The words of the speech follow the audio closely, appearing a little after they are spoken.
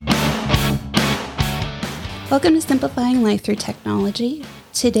Welcome to Simplifying Life Through Technology.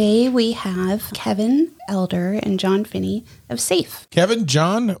 Today we have Kevin Elder and John Finney of SAFE. Kevin,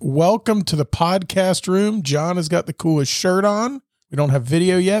 John, welcome to the podcast room. John has got the coolest shirt on. We don't have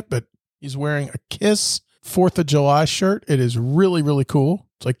video yet, but he's wearing a KISS 4th of July shirt. It is really, really cool.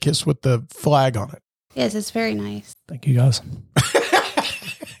 It's like KISS with the flag on it. Yes, it's very nice. Thank you, guys.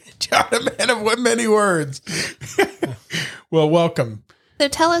 John, a man of many words. Well, welcome. So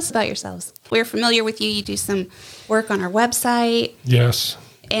tell us about yourselves. We're familiar with you. You do some work on our website. Yes.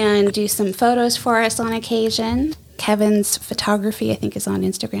 And do some photos for us on occasion. Kevin's photography, I think, is on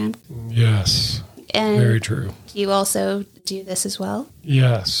Instagram. Yes. And very true. Do you also do this as well?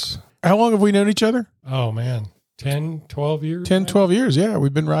 Yes. How long have we known each other? Oh, man. 10, 12 years? 10, 12 years, yeah.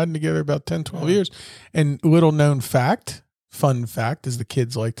 We've been riding together about 10, 12 years. And little known fact, fun fact, as the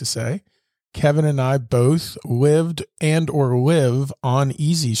kids like to say, Kevin and I both lived and or live on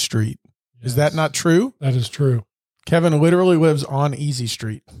Easy Street. Is that not true? That is true. Kevin literally lives on Easy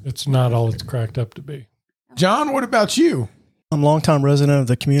Street. It's not all it's cracked up to be. John, what about you? I'm a longtime resident of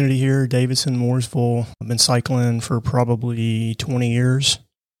the community here, Davidson, Mooresville. I've been cycling for probably 20 years,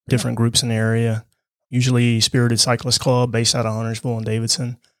 different groups in the area, usually Spirited Cyclist Club based out of Huntersville and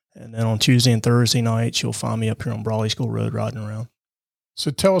Davidson. And then on Tuesday and Thursday nights, you'll find me up here on Brawley School Road riding around. So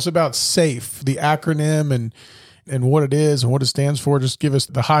tell us about SAFE, the acronym and what it is and what it stands for. Just give us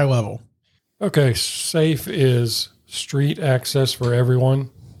the high level. Okay, SAFE is street access for everyone.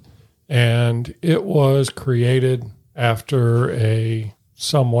 And it was created after a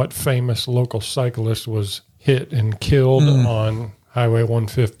somewhat famous local cyclist was hit and killed on Highway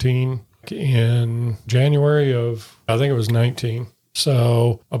 115 in January of, I think it was 19.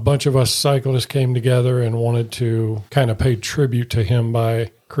 So a bunch of us cyclists came together and wanted to kind of pay tribute to him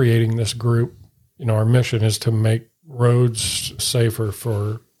by creating this group. You know, our mission is to make roads safer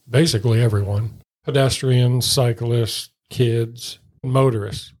for basically everyone. Pedestrians, cyclists, kids,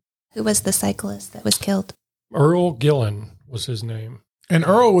 motorists. Who was the cyclist that was killed? Earl Gillen was his name. And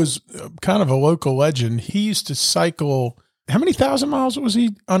Earl was kind of a local legend. He used to cycle, how many thousand miles was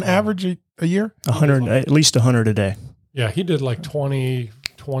he on average a year? 100, at least 100 a day. Yeah, he did like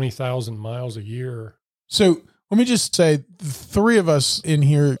 20,000 miles a year. So let me just say, the three of us in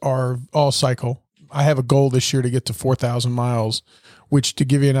here are all cycle. I have a goal this year to get to 4,000 miles, which, to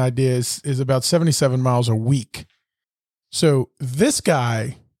give you an idea, is about 77 miles a week. So this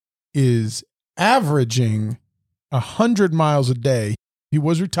guy is averaging 100 miles a day. He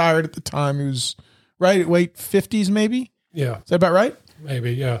was retired at the time. He was late 50s maybe? Yeah. Is that about right?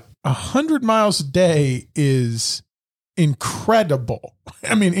 Maybe, yeah. 100 miles a day is incredible.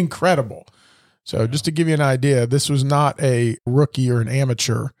 I mean, incredible. So just to give you an idea, this was not a rookie or an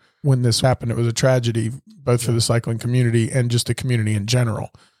amateur when this happened. It was a tragedy, both for the cycling community and just the community in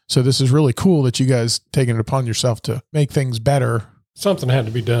general. So this is really cool that you guys taking it upon yourself to make things better. Something had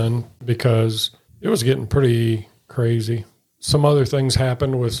to be done because it was getting pretty crazy. Some other things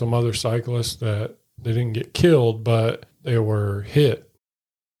happened with some other cyclists that they didn't get killed, but they were hit.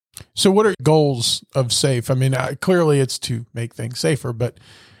 So what are goals of SAFE? I mean, clearly it's to make things safer, but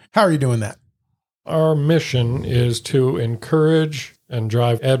how are you doing that? Our mission is to encourage and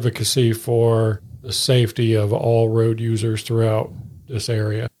drive advocacy for the safety of all road users throughout this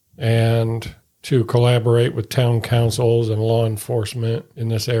area and to collaborate with town councils and law enforcement in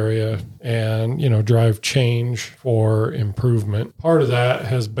this area and, you know, drive change for improvement. Part of that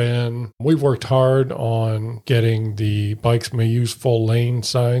has been, we've worked hard on getting the bikes may use full lane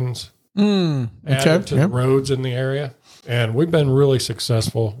signs added to the roads in the area. And we've been really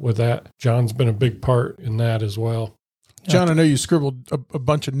successful with that. John's been a big part in that as well. John, I know you scribbled a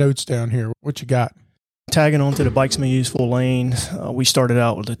bunch of notes down here. What you got? Tagging onto the bikes may use full lane, we started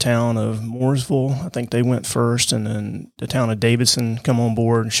out with the town of Mooresville. I think they went first, and then the town of Davidson come on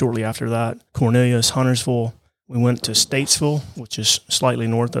board shortly after that. Cornelius, Huntersville. We went to Statesville, which is slightly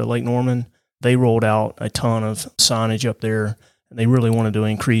north of Lake Norman. They rolled out a ton of signage up there, and they really wanted to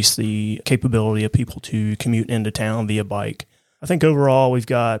increase the capability of people to commute into town via bike. I think overall we've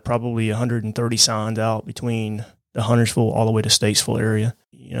got probably 130 signs out between the Huntersville all the way to Statesville area.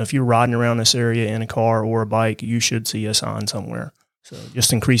 You know, if you're riding around this area in a car or a bike, you should see a sign somewhere. So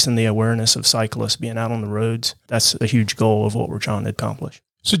just increasing the awareness of cyclists being out on the roads, that's a huge goal of what we're trying to accomplish.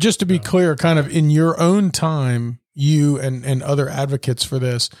 So just to be clear, kind of in your own time, you and other advocates for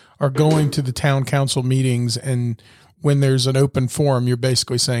this are going to the town council meetings, and when there's an open forum, you're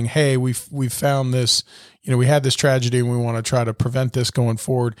basically saying, hey, we've found this, you know, we had this tragedy and we want to try to prevent this going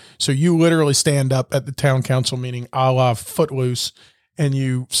forward. So you literally stand up at the town council meeting a la Footloose and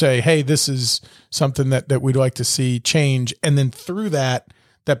you say, hey, this is something that we'd like to see change. And then through that,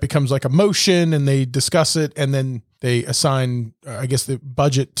 that becomes like a motion and they discuss it and then they assign, I guess, the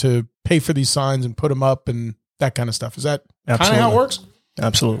budget to pay for these signs and put them up and that kind of stuff. Is that kind of how it works?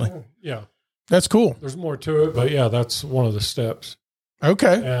 Absolutely. Yeah. That's cool. There's more to it, but yeah, that's one of the steps.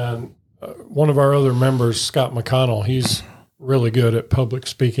 Okay. And one of our other members, Scott McConnell, he's really good at public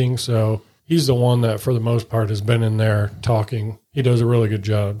speaking. So he's the one that, for the most part, has been in there talking. He does a really good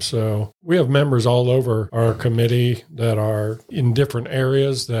job. So we have members all over our committee that are in different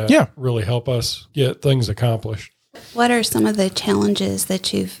areas that really help us get things accomplished. What are some of the challenges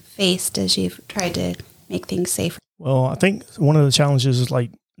that you've faced as you've tried to make things safer? Well, I think one of the challenges is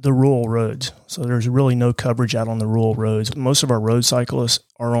like the rural roads. So there's really no coverage out on the rural roads. Most of our road cyclists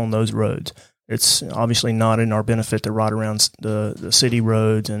are on those roads. It's obviously not in our benefit to ride around the city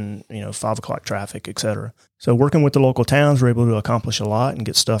roads and, 5 o'clock traffic, et cetera. So working with the local towns, we're able to accomplish a lot and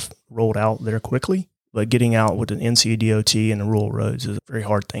get stuff rolled out there quickly. But getting out with an NCDOT and the rural roads is a very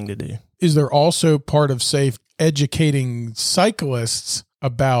hard thing to do. Is there also part of SAFE educating cyclists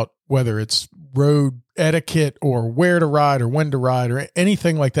about whether it's road etiquette or where to ride or when to ride or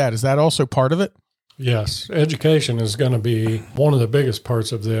anything like that? Is that also part of it? Yes. Education is going to be one of the biggest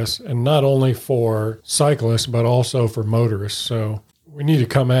parts of this, and not only for cyclists, but also for motorists. So we need to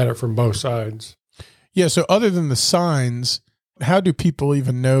come at it from both sides. Yeah. So other than the signs, how do people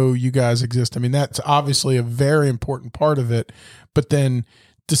even know you guys exist? I mean, that's obviously a very important part of it, but then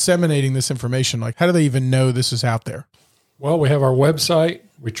disseminating this information, like how do they even know this is out there? Well, we have our website.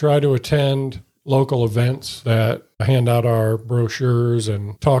 We try to attend local events that hand out our brochures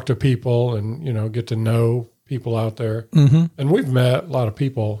and talk to people and, get to know people out there. Mm-hmm. And we've met a lot of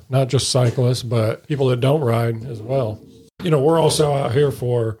people, not just cyclists, but people that don't ride as well. We're also out here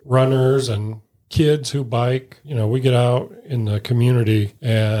for runners and kids who bike. We get out in the community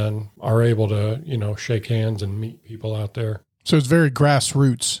and are able to, shake hands and meet people out there. So it's very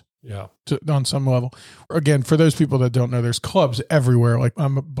grassroots. Yeah. On some level. Again, for those people that don't know, there's clubs everywhere. Like I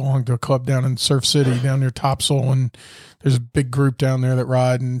belong to a club down in Surf City, down near Topsail, and there's a big group down there that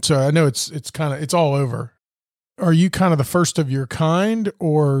ride. And so I know it's all over. Are you kind of the first of your kind,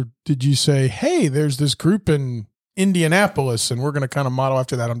 or did you say, hey, there's this group in Indianapolis and we're going to kind of model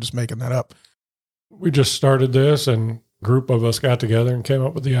after that? I'm just making that up. We just started this and group of us got together and came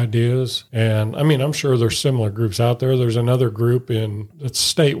up with the ideas. And I mean, I'm sure there's similar groups out there. There's another group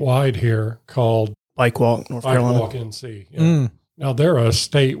that's statewide here called Bike Walk, North Carolina. Bike Walk NC. Yeah. Now they're a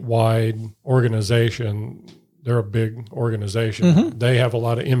statewide organization. They're a big organization. Mm-hmm. They have a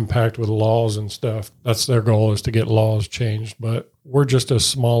lot of impact with laws and stuff. That's their goal, is to get laws changed. But we're just a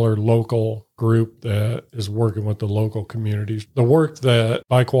smaller local group that is working with the local communities. The work that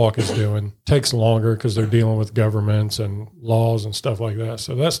Bike Walk is doing takes longer because they're dealing with governments and laws and stuff like that.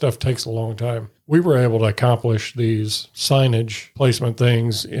 So that stuff takes a long time. We were able to accomplish these signage placement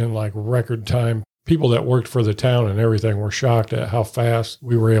things in like record time. People that worked for the town and everything were shocked at how fast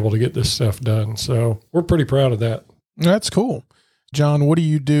we were able to get this stuff done. So we're pretty proud of that. That's cool. John, what do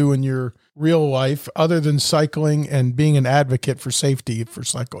you do in your real life other than cycling and being an advocate for safety for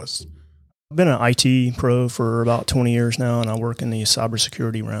cyclists? I've been an IT pro for about 20 years now, and I work in the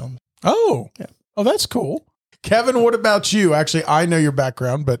cybersecurity realm. Oh, yeah. Oh, that's cool. Kevin, what about you? Actually, I know your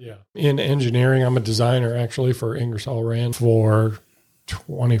background, but yeah, in engineering, I'm a designer actually for Ingersoll Rand for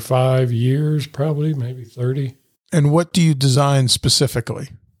 25 years, probably, maybe 30. And what do you design specifically?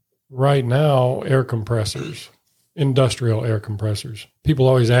 Right now, air compressors, industrial air compressors. People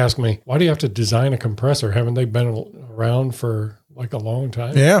always ask me, why do you have to design a compressor? Haven't they been around for like a long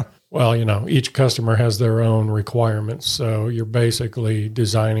time? Yeah. Well, each customer has their own requirements. So you're basically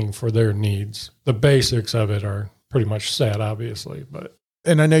designing for their needs. The basics of it are pretty much set, obviously.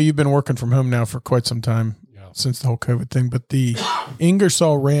 And I know you've been working from home now for quite some time. Since the whole COVID thing, but the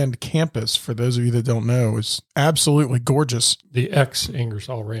Ingersoll Rand campus, for those of you that don't know, is absolutely gorgeous. The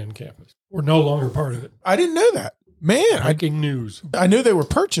ex-Ingersoll Rand campus. We're no longer part of it. I didn't know that. Man. Breaking news. I knew they were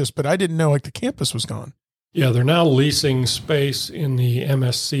purchased, but I didn't know the campus was gone. Yeah, they're now leasing space in the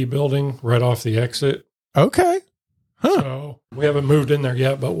MSC building right off the exit. Okay. Huh. So we haven't moved in there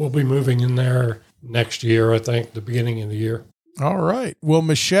yet, but we'll be moving in there next year, I think, the beginning of the year. All right. Well,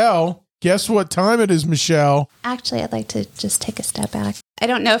 Michelle, guess what time it is, Michelle? Actually, I'd like to just take a step back. I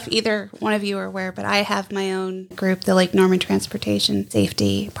don't know if either one of you are aware, but I have my own group, the Lake Norman Transportation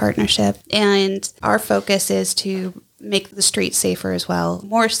Safety Partnership, and our focus is to make the streets safer as well,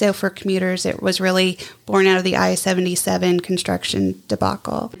 more so for commuters. It was really born out of the I-77 construction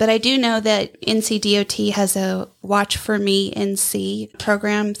debacle. But I do know that NCDOT has a Watch for Me NC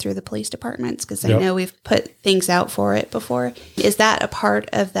program through the police departments, because I know we've put things out for it before. Is that a part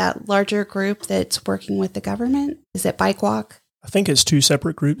of that larger group that's working with the government? Is it Bike Walk? I think it's two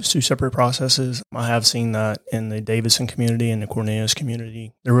separate groups, two separate processes. I have seen that in the Davidson community and the Cornelius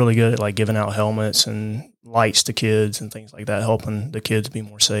community. They're really good at like giving out helmets and lights to kids and things like that, helping the kids be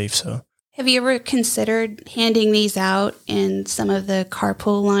more safe. So, have you ever considered handing these out in some of the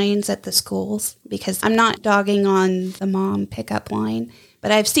carpool lines at the schools? Because I'm not dogging on the mom pickup line,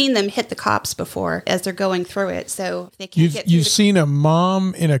 but I've seen them hit the cops before as they're going through it. So if they can't get through you've seen a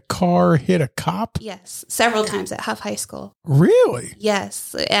mom in a car hit a cop? Yes, several times at Huff High School. Really?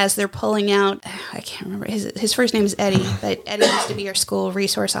 Yes, as they're pulling out, I can't remember, his first name is Eddie, but Eddie used to be our school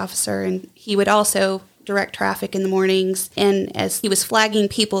resource officer, and he would also direct traffic in the mornings. And as he was flagging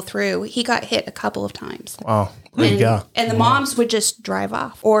people through, he got hit a couple of times. Wow, great guy. And the moms would just drive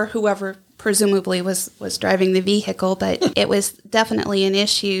off, or whoever presumably was driving the vehicle, but it was definitely an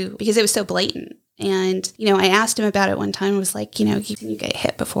issue because it was so blatant. And, I asked him about it one time. I was like, you get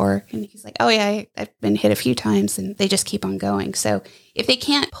hit before? And he's like, oh yeah, I've been hit a few times, and they just keep on going. So if they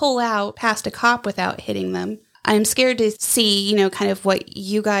can't pull out past a cop without hitting them, I'm scared to see, kind of what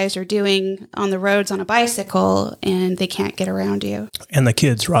you guys are doing on the roads on a bicycle, and they can't get around you. And the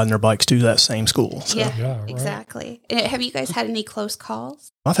kids riding their bikes to that same school. So. Yeah, right. Exactly. And have you guys had any close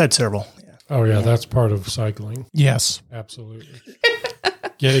calls? I've had several. Yeah. Oh, yeah, that's part of cycling. Yes. Absolutely.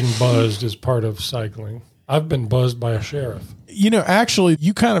 Getting buzzed is part of cycling. I've been buzzed by a sheriff. Actually,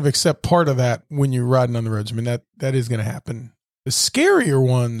 you kind of accept part of that when you're riding on the roads. I mean, that is going to happen. The scarier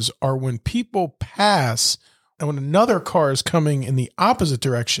ones are when people pass and when another car is coming in the opposite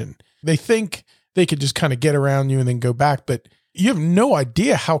direction. They think they could just kind of get around you and then go back, but you have no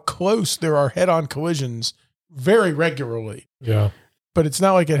idea how close there are head-on collisions very regularly. Yeah. But it's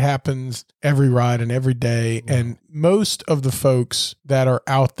not like it happens every ride and every day. And most of the folks that are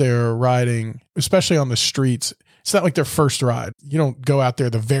out there riding, especially on the streets, it's not like their first ride. You don't go out there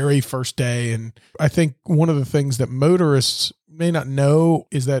the very first day. And I think one of the things that motorists may not know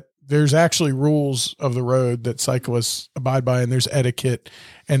is that there's actually rules of the road that cyclists abide by, and there's etiquette,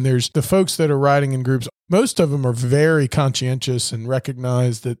 and there's the folks that are riding in groups. Most of them are very conscientious and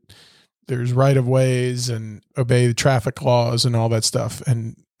recognize that there's right of ways and obey the traffic laws and all that stuff.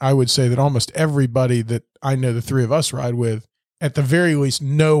 And I would say that almost everybody that I know the three of us ride with, at the very least,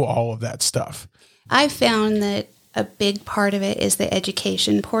 know all of that stuff. I found that a big part of it is the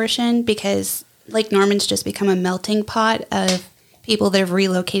education portion, because Lake Norman's just become a melting pot of people that have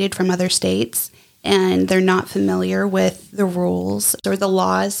relocated from other states, and they're not familiar with the rules or the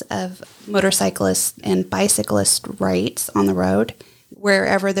laws of motorcyclists and bicyclist rights on the road.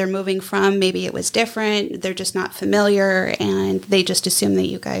 Wherever they're moving from, maybe it was different. They're just not familiar, and they just assume that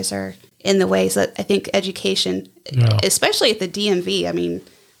you guys are in the ways that I think education, especially at the DMV, I mean,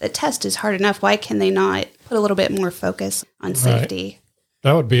 the test is hard enough. Why can they not put a little bit more focus on safety?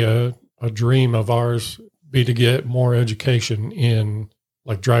 That would be a dream of ours, be to get more education in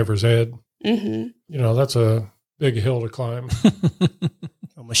like driver's ed. Mm-hmm. That's a big hill to climb.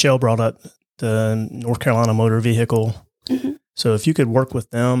 Michelle brought up the North Carolina Motor Vehicle. Mm-hmm. So if you could work with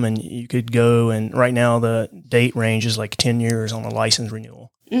them and you could go, and right now the date range is like 10 years on a license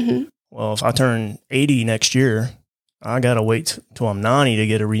renewal. Mm-hmm. Well, if I turn 80 next year, I got to wait till I'm 90 to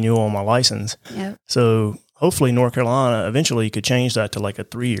get a renewal on my license. Yep. So hopefully North Carolina eventually could change that to like a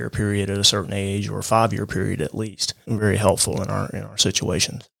 3-year period at a certain age, or a 5-year period at least. Very helpful in our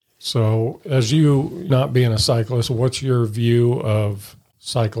situations. So as you not being a cyclist, what's your view of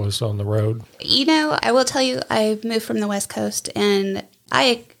cyclists on the road? I will tell you, I moved from the West Coast, and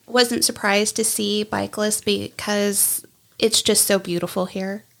I wasn't surprised to see bicyclists because it's just so beautiful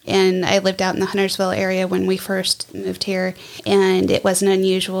here. And I lived out in the Huntersville area when we first moved here, and it wasn't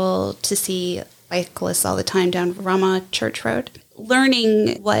unusual to see bicyclists all the time down Rama Church Road.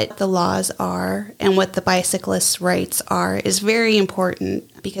 Learning what the laws are and what the bicyclists' rights are is very important,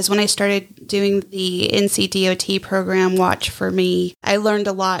 because when I started doing the NCDOT program, Watch for Me, I learned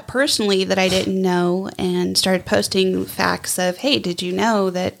a lot personally that I didn't know, and started posting facts of, hey, did you know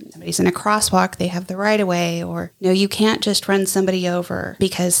that somebody's in a crosswalk, they have the right of way, or no, you can't just run somebody over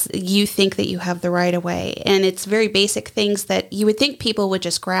because you think that you have the right of way. And it's very basic things that you would think people would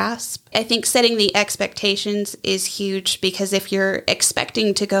just grasp. I think setting the expectations is huge, because if you're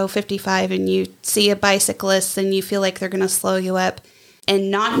expecting to go 55 and you see a bicyclist and you feel like they're going to slow you up,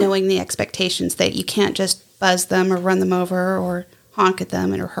 and not knowing the expectations that you can't just buzz them or run them over or honk at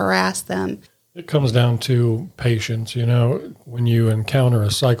them or harass them. It comes down to patience. When you encounter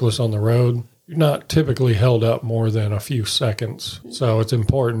a cyclist on the road, you're not typically held up more than a few seconds. So it's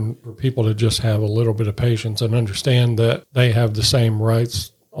important for people to just have a little bit of patience and understand that they have the same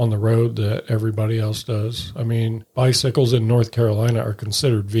rights on the road that everybody else does. I mean, bicycles in North Carolina are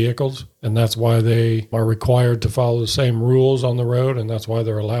considered vehicles, and that's why they are required to follow the same rules on the road, and that's why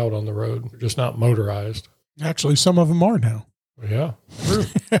they're allowed on the road. They're just not motorized. Actually, some of them are now. Yeah, true.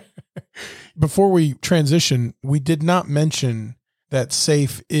 Before we transition, we did not mention that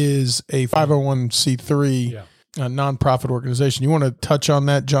SAFE is a 501c3 nonprofit organization. You want to touch on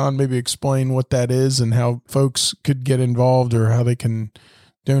that, John? Maybe explain what that is and how folks could get involved or how they can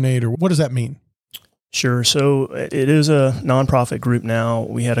donate, or what does that mean? Sure. So it is a nonprofit group now.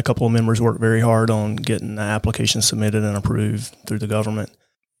 We had a couple of members work very hard on getting the application submitted and approved through the government.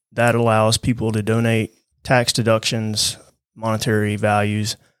 That allows people to donate tax deductions, monetary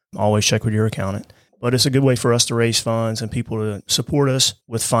values. Always check with your accountant. But it's a good way for us to raise funds and people to support us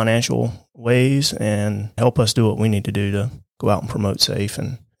with financial ways and help us do what we need to do to go out and promote SAFE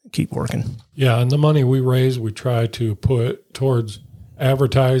and keep working. Yeah, and the money we raise, we try to put towards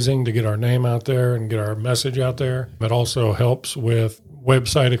advertising to get our name out there and get our message out there. It also helps with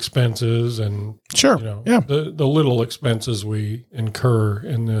website expenses and the little expenses we incur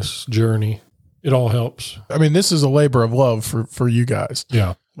in this journey. It all helps. I mean, this is a labor of love for you guys.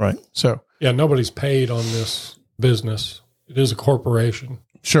 Yeah. Right. So, yeah, nobody's paid on this business. It is a corporation.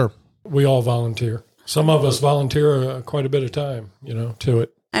 Sure. We all volunteer. Some of us volunteer quite a bit of time, to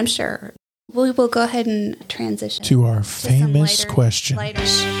it. I'm sure. We will go ahead and transition to our famous question.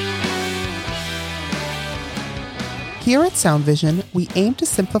 Here at Sound Vision, we aim to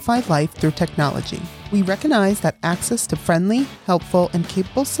simplify life through technology. We recognize that access to friendly, helpful, and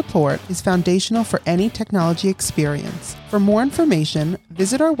capable support is foundational for any technology experience. For more information,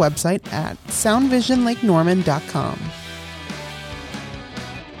 visit our website at soundvisionlakenorman.com.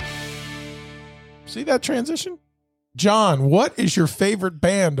 See that transition? John, what is your favorite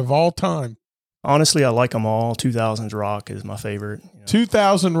band of all time? Honestly, I like them all. 2000s Rock is my favorite.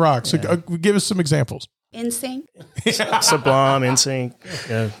 2000 Rock. So give us some examples. NSYNC. Sublime,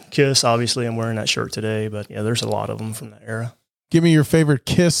 NSYNC, Kiss. Obviously, I'm wearing that shirt today, but there's a lot of them from that era. Give me your favorite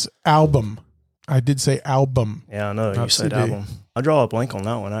Kiss album. I did say album. Yeah, I know. You said album. I draw a blank on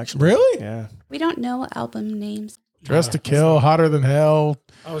that one, actually. Really? Yeah. We don't know album names. Dress to Kill, Hotter Than Hell,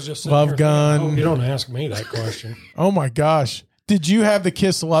 I was just Love Gun. Thinking, you don't ask me that question. Oh my gosh. Did you have the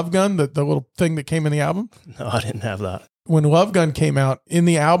Kiss Love Gun, the little thing that came in the album? No, I didn't have that. When Love Gun came out in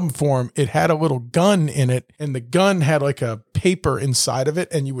the album form, it had a little gun in it, and the gun had like a paper inside of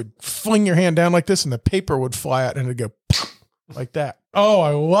it, and you would fling your hand down like this, and the paper would fly out, and it'd go pop, like that. Oh,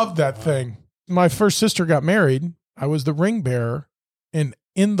 I love that thing. My first sister got married. I was the ring bearer, and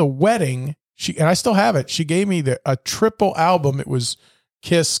in the wedding, and I still have it. She gave me a triple album. It was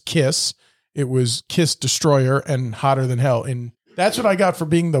Kiss, Kiss. It was Kiss Destroyer and Hotter Than Hell. And that's what I got for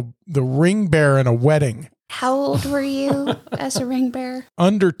being the ring bearer in a wedding. How old were you as a ring bearer?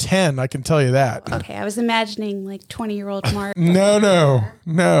 Under 10, I can tell you that. Okay, I was imagining like 20-year-old Mark. No.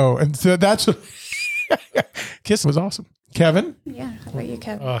 And so that's what Kiss was awesome. Kevin? Yeah, how about you,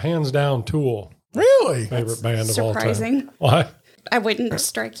 Kevin? Hands down, Tool. Really? Favorite band of all time. Surprising. Why? I wouldn't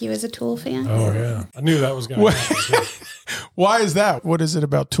strike you as a Tool fan. Oh, yeah. I knew that was going to happen. Why is that? What is it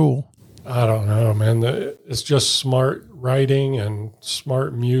about Tool? I don't know, man. It's just smart writing and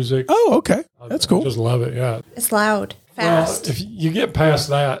smart music. Oh, okay. That's cool. I just love it, yeah. It's loud, fast. Well, if you get past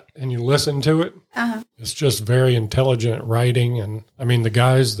that and you listen to it, it's just very intelligent writing. And, I mean, the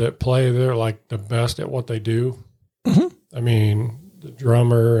guys that play, they're like the best at what they do. Mm-hmm. I mean, the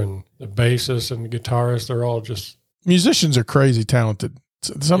drummer and the bassist and the guitarist, they're all just... Musicians are crazy talented.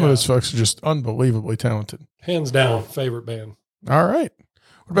 Some of those folks are just unbelievably talented. Hands down, favorite band. All right.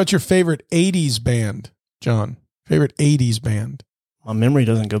 What about your favorite 80s band, John? Favorite 80s band? My memory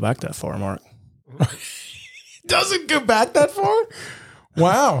doesn't go back that far, Mark. Doesn't go back that far?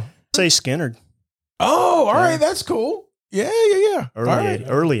 Wow. Say Skinner. Oh, all right. That's cool. Yeah.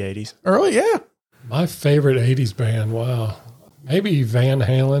 Early 80s. Early, yeah. My favorite 80s band, wow. Maybe Van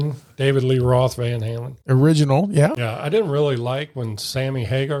Halen, David Lee Roth Van Halen. Original, yeah. Yeah, I didn't really like when Sammy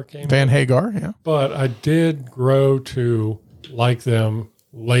Hagar came Van Hagar, yeah. But I did grow to like them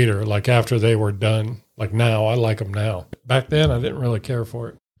later, like after they were done. Like now, I like them now. Back then, I didn't really care for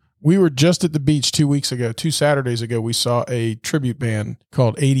it. We were just at the beach 2 Saturdays ago, we saw a tribute band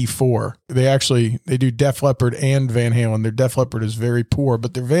called 84. They do Def Leppard and Van Halen. Their Def Leppard is very poor,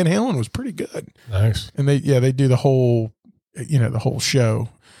 but their Van Halen was pretty good. Nice. And they do the whole, the whole show.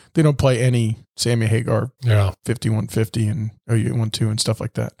 They don't play any Sammy Hagar 5150 and OU12 and stuff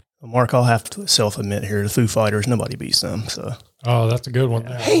like that. Well, Mark, I'll have to self-admit here, the Foo Fighters, nobody beats them. So. Oh, that's a good one.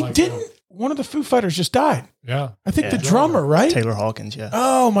 Hey, one of the Foo Fighters just died. Yeah. I think the drummer, right? Taylor Hawkins, yeah.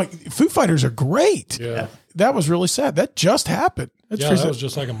 Oh my! Foo Fighters are great. Yeah. That was really sad. That just happened. That's That was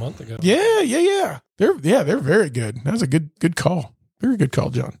just like a month ago. Yeah. They're very good. That was a good call. Very good call,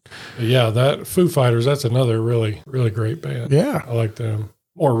 John. Yeah, that Foo Fighters, that's another really, really great band. Yeah. I like them.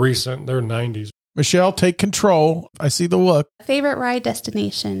 More recent, they're 90s. Michelle, take control. I see the look. Favorite ride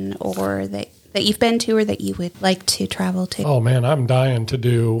destination or that you've been to or that you would like to travel to? Oh, man, I'm dying to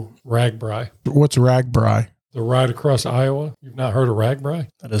do Ragbri. What's Ragbri? The ride across Iowa. You've not heard of Ragbri?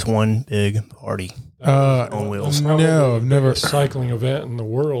 That is one big party on wheels. No, I've never. Cycling event in the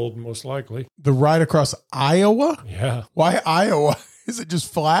world, most likely. The ride across Iowa? Yeah. Why Iowa? Is it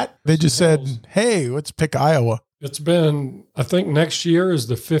just flat? They just said, hey, let's pick Iowa. It's been, I think next year is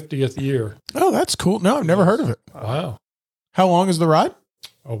the 50th year. Oh, that's cool. No, I've never heard of it. Wow. How long is the ride?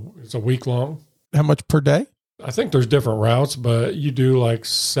 Oh, it's a week long. How much per day? I think there's different routes, but you do like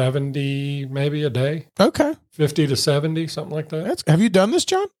 70 maybe a day, Okay. 50 to 70, something like that. Have you done this,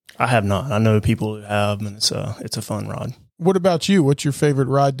 John? I have not. I know people who have, and it's a fun ride. What about you? What's your favorite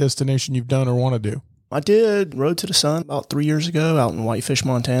ride destination you've done or want to do? I did Road to the Sun about 3 years ago out in Whitefish,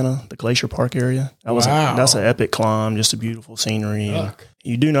 Montana, the Glacier Park area. That's an epic climb, just a beautiful scenery. And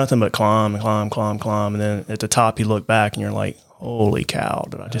you do nothing but climb, and then at the top you look back and you're like, holy cow,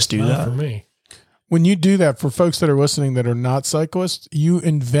 did I just do that? For me. When you do that, for folks that are listening that are not cyclists, you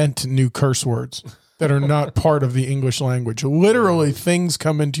invent new curse words that are not part of the English language. Literally, things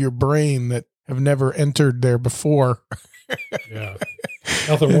come into your brain that have never entered there before. Yeah.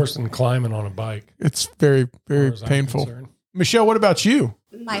 Nothing worse than climbing on a bike. It's very, very painful. Michelle, what about you?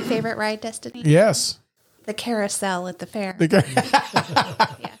 My favorite ride destination? Yes. The carousel at the fair. Yeah.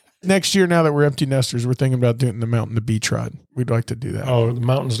 Next year, now that we're empty nesters, we're thinking about doing the mountain to beach ride. We'd like to do that. Oh, the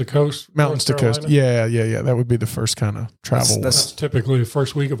mountains to coast? Mountains to coast. Yeah. That would be the first kind of travel. That's typically the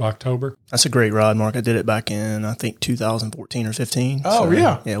first week of October. That's a great ride, Mark. I did it back in, I think, 2014 or 15. Oh, so,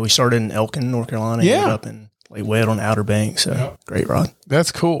 yeah. Yeah, we started in Elkin, North Carolina. Yeah. Ended up in way out on the Outer Banks. So great ride.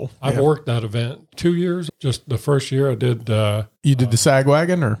 That's cool. I've worked that event 2 years. Just the first year I did. You did the sag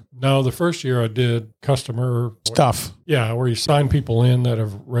wagon or? No, the first year I did customer stuff. Yeah, where you sign people in that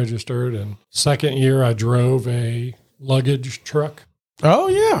have registered. And second year I drove a luggage truck. Oh,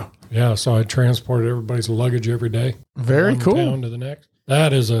 yeah. Yeah, so I transported everybody's luggage every day. Very cool. One town to the next.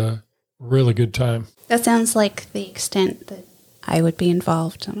 That is a really good time. That sounds like the extent that I would be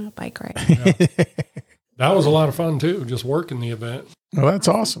involved on a bike ride. Yeah. That was a lot of fun, too, just working the event. Well, that's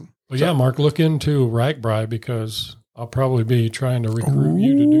awesome. But yeah, Mark, look into Ragbri because I'll probably be trying to recruit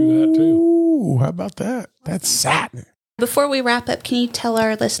you to do that, too. Ooh, how about that? That's satin. Before we wrap up, can you tell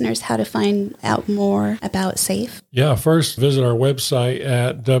our listeners how to find out more about SAFE? Yeah, first visit our website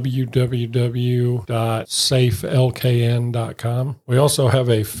at www.safelkn.com. We also have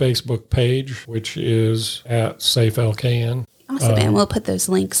a Facebook page, which is at SafeLKN. Awesome, and we'll put those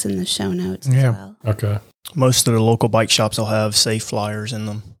links in the show notes as well. Okay. Most of the local bike shops will have safe flyers in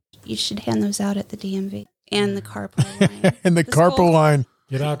them. You should hand those out at the DMV and the carpool line. And the carpool line.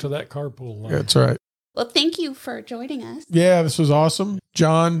 Get out to that carpool line. That's right. Well, thank you for joining us. Yeah, this was awesome.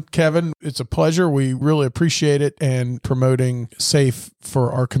 John, Kevin, it's a pleasure. We really appreciate it and promoting SAFE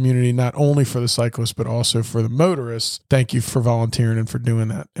for our community, not only for the cyclists, but also for the motorists. Thank you for volunteering and for doing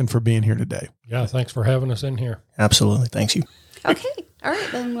that and for being here today. Yeah, thanks for having us in here. Absolutely. Thanks you. Okay. All right,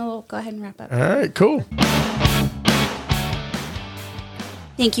 then we'll go ahead and wrap up. All right, cool.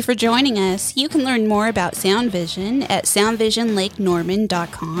 Thank you for joining us. You can learn more about Sound Vision at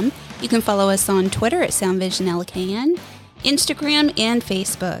soundvisionlakenorman.com. You can follow us on Twitter at SoundVisionLKN, Instagram, and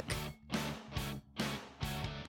Facebook.